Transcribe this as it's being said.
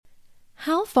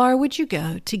How far would you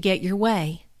go to get your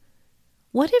way?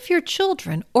 What if your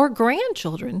children or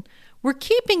grandchildren were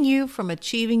keeping you from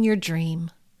achieving your dream?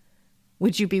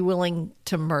 Would you be willing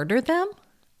to murder them?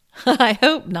 I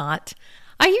hope not.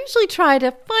 I usually try to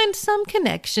find some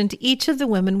connection to each of the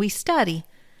women we study,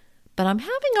 but I'm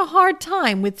having a hard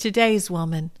time with today's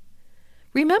woman.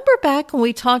 Remember back when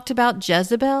we talked about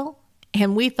Jezebel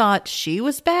and we thought she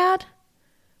was bad?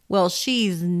 Well,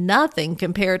 she's nothing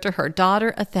compared to her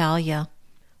daughter Athaliah.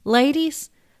 Ladies,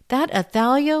 that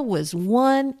Athaliah was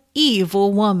one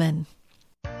evil woman.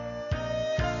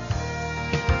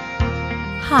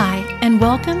 Hi, and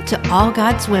welcome to All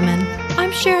God's Women.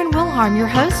 I'm Sharon Wilharm, your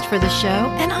host for the show,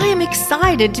 and I am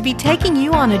excited to be taking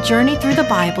you on a journey through the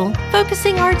Bible,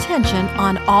 focusing our attention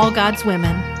on all God's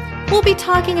women. We'll be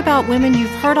talking about women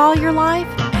you've heard all your life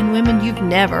and women you've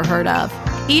never heard of.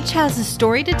 Each has a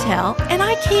story to tell, and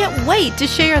I can't wait to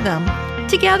share them.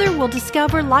 Together, we'll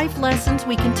discover life lessons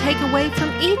we can take away from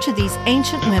each of these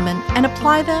ancient women and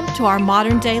apply them to our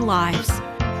modern-day lives.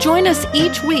 Join us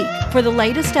each week for the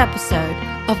latest episode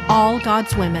of All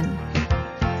God's Women.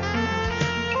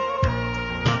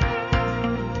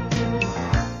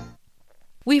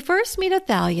 We first meet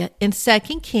Athaliah in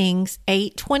 2 Kings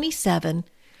 8:27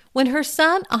 when her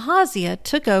son Ahaziah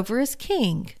took over as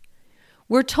king.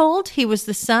 We're told he was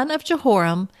the son of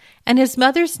Jehoram and his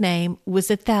mother's name was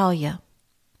Athaliah.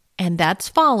 And that's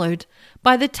followed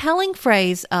by the telling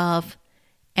phrase of,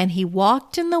 "And he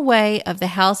walked in the way of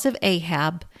the house of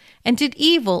Ahab and did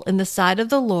evil in the sight of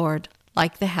the Lord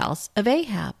like the house of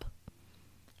Ahab."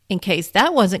 In case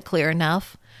that wasn't clear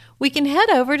enough, we can head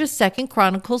over to 2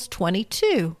 Chronicles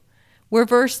 22, where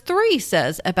verse 3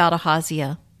 says about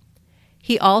Ahaziah,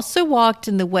 "He also walked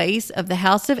in the ways of the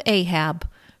house of Ahab,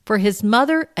 for his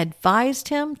mother advised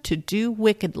him to do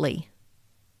wickedly."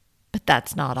 But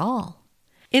that's not all.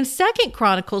 In 2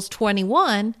 Chronicles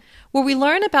 21, where we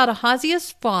learn about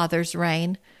Ahaziah's father's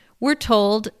reign, we're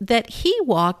told that he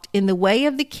walked in the way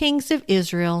of the kings of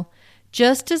Israel,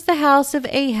 just as the house of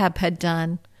Ahab had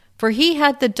done, for he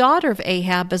had the daughter of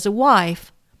Ahab as a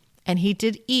wife, and he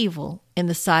did evil in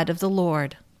the sight of the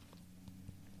Lord.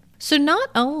 So not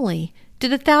only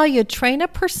did Athaliah train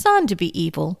up her son to be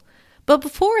evil, but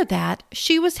before that,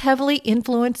 she was heavily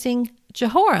influencing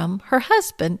Jehoram, her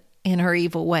husband, in her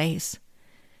evil ways.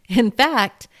 In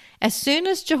fact, as soon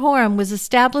as Jehoram was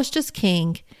established as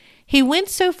king, he went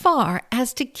so far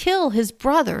as to kill his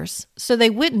brothers so they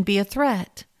wouldn't be a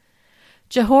threat.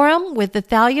 Jehoram, with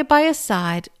Athaliah by his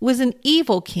side, was an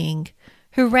evil king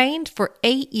who reigned for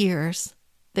 8 years,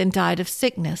 then died of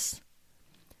sickness.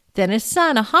 Then his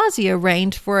son Ahaziah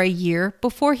reigned for a year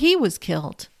before he was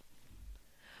killed.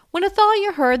 When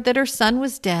Athaliah heard that her son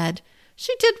was dead,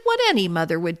 she did what any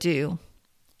mother would do.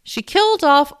 She killed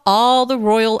off all the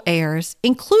royal heirs,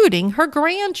 including her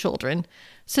grandchildren,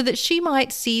 so that she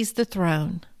might seize the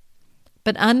throne.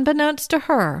 But unbeknownst to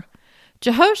her,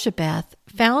 Jehoshabeth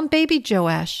found baby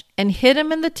Joash and hid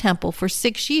him in the temple for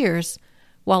 6 years,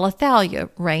 while Athaliah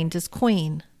reigned as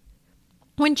queen.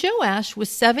 When Joash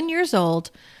was 7 years old,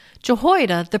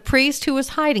 Jehoiada, the priest who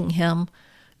was hiding him,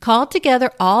 called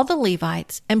together all the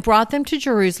Levites and brought them to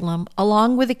Jerusalem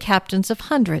along with the captains of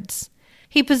hundreds.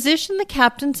 He positioned the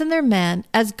captains and their men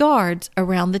as guards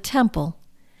around the temple.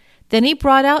 Then he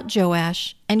brought out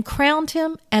Joash and crowned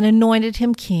him and anointed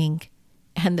him king,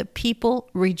 and the people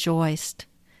rejoiced.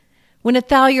 When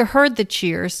Athaliah heard the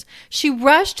cheers, she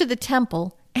rushed to the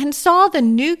temple and saw the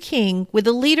new king with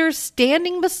the leaders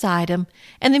standing beside him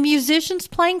and the musicians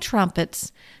playing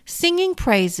trumpets, singing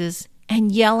praises,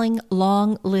 and yelling,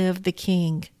 "Long live the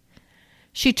king."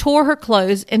 She tore her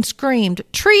clothes and screamed,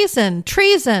 "Treason!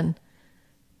 Treason!"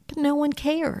 But no one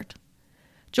cared.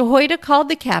 Jehoiada called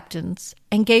the captains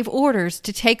and gave orders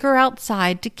to take her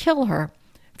outside to kill her,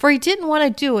 for he didn't want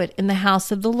to do it in the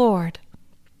house of the Lord.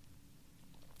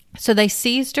 So they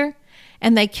seized her,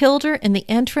 and they killed her in the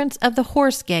entrance of the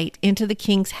horse gate into the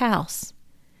king's house.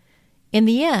 In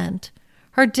the end,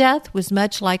 her death was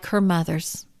much like her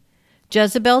mother's.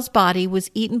 Jezebel's body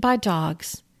was eaten by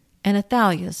dogs, and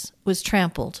Athaliah's was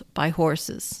trampled by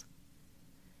horses.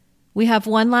 We have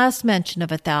one last mention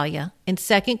of Athaliah in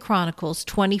 2 Chronicles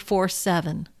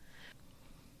 24:7.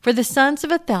 For the sons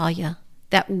of Athaliah,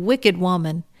 that wicked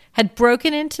woman, had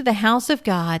broken into the house of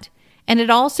God, and had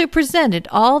also presented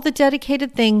all the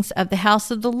dedicated things of the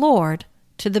house of the Lord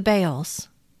to the Baals.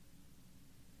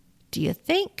 Do you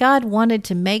think God wanted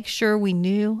to make sure we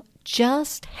knew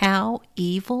just how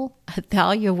evil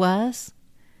Athaliah was?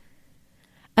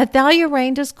 Athaliah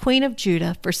reigned as queen of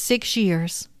Judah for 6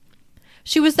 years.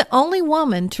 She was the only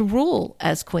woman to rule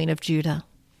as queen of Judah.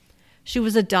 She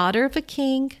was a daughter of a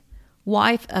king,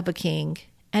 wife of a king,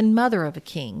 and mother of a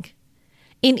king.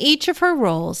 In each of her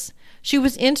roles, she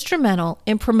was instrumental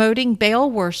in promoting Baal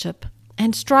worship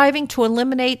and striving to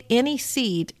eliminate any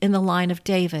seed in the line of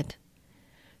David.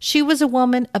 She was a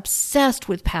woman obsessed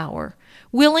with power,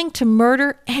 willing to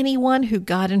murder anyone who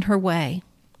got in her way.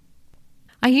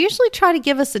 I usually try to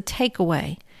give us a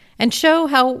takeaway and show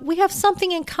how we have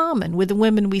something in common with the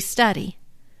women we study.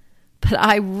 But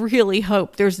I really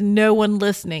hope there's no one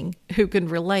listening who can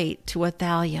relate to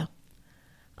Athaliah.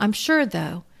 I'm sure,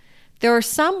 though, there are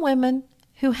some women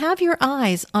who have your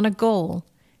eyes on a goal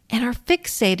and are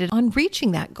fixated on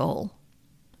reaching that goal.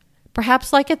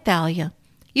 Perhaps like Athaliah,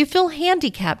 you feel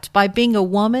handicapped by being a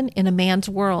woman in a man's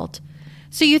world,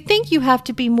 so you think you have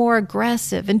to be more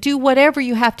aggressive and do whatever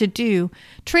you have to do,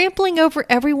 trampling over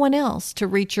everyone else to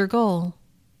reach your goal.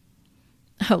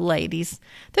 Oh, ladies,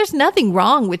 there's nothing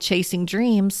wrong with chasing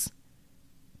dreams,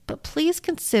 but please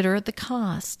consider the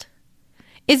cost.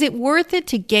 Is it worth it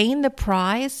to gain the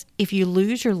prize if you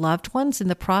lose your loved ones in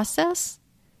the process?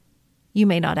 You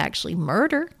may not actually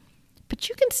murder, but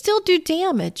you can still do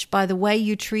damage by the way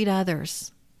you treat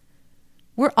others.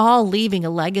 We're all leaving a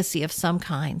legacy of some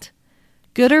kind.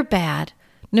 Good or bad,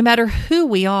 no matter who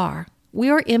we are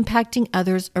impacting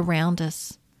others around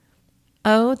us.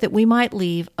 Oh, that we might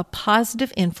leave a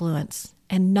positive influence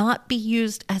and not be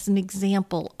used as an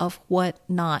example of what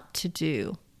not to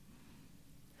do.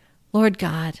 Lord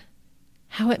God,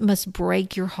 how it must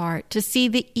break your heart to see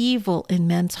the evil in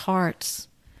men's hearts.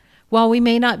 While we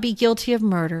may not be guilty of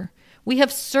murder, we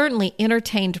have certainly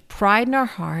entertained pride in our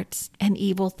hearts and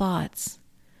evil thoughts.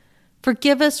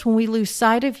 Forgive us when we lose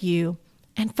sight of you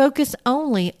and focus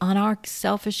only on our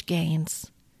selfish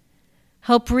gains.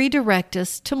 Help redirect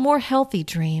us to more healthy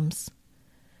dreams.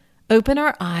 Open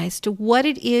our eyes to what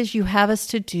it is you have us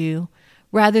to do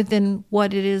rather than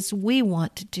what it is we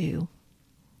want to do.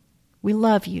 We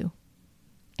love you.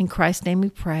 In Christ's name we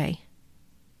pray.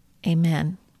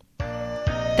 Amen.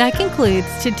 That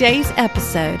concludes today's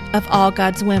episode of All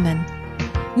God's Women.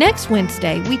 Next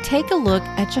Wednesday, we take a look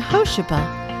at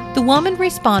Jehosheba, the woman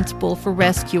responsible for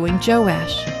rescuing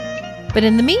Joash. But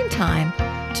in the meantime,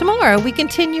 tomorrow we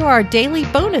continue our daily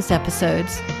bonus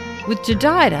episodes with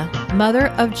Jedidah, mother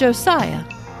of Josiah.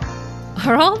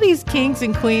 Are all these kings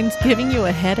and queens giving you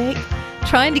a headache,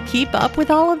 trying to keep up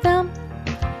with all of them?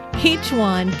 Each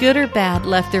one, good or bad,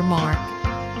 left their mark.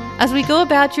 As we go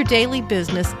about your daily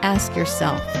business, ask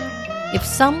yourself, if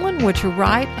someone were to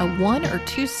write a 1 or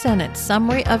 2 sentence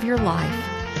summary of your life,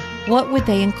 what would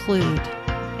they include?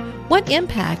 What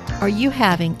impact are you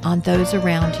having on those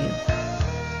around you?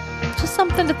 Just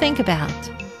something to think about.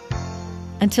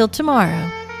 Until tomorrow,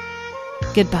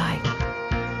 goodbye.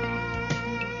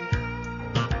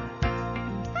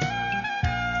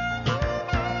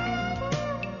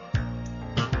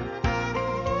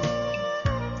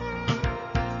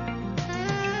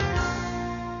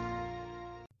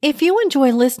 If you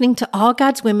enjoy listening to All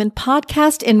God's Women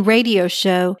podcast and radio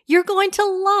show, you're going to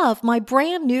love my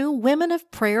brand new Women of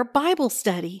Prayer Bible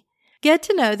study. Get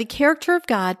to know the character of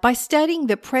God by studying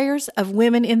the prayers of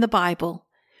women in the Bible.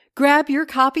 Grab your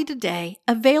copy today,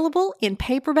 available in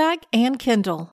paperback and Kindle.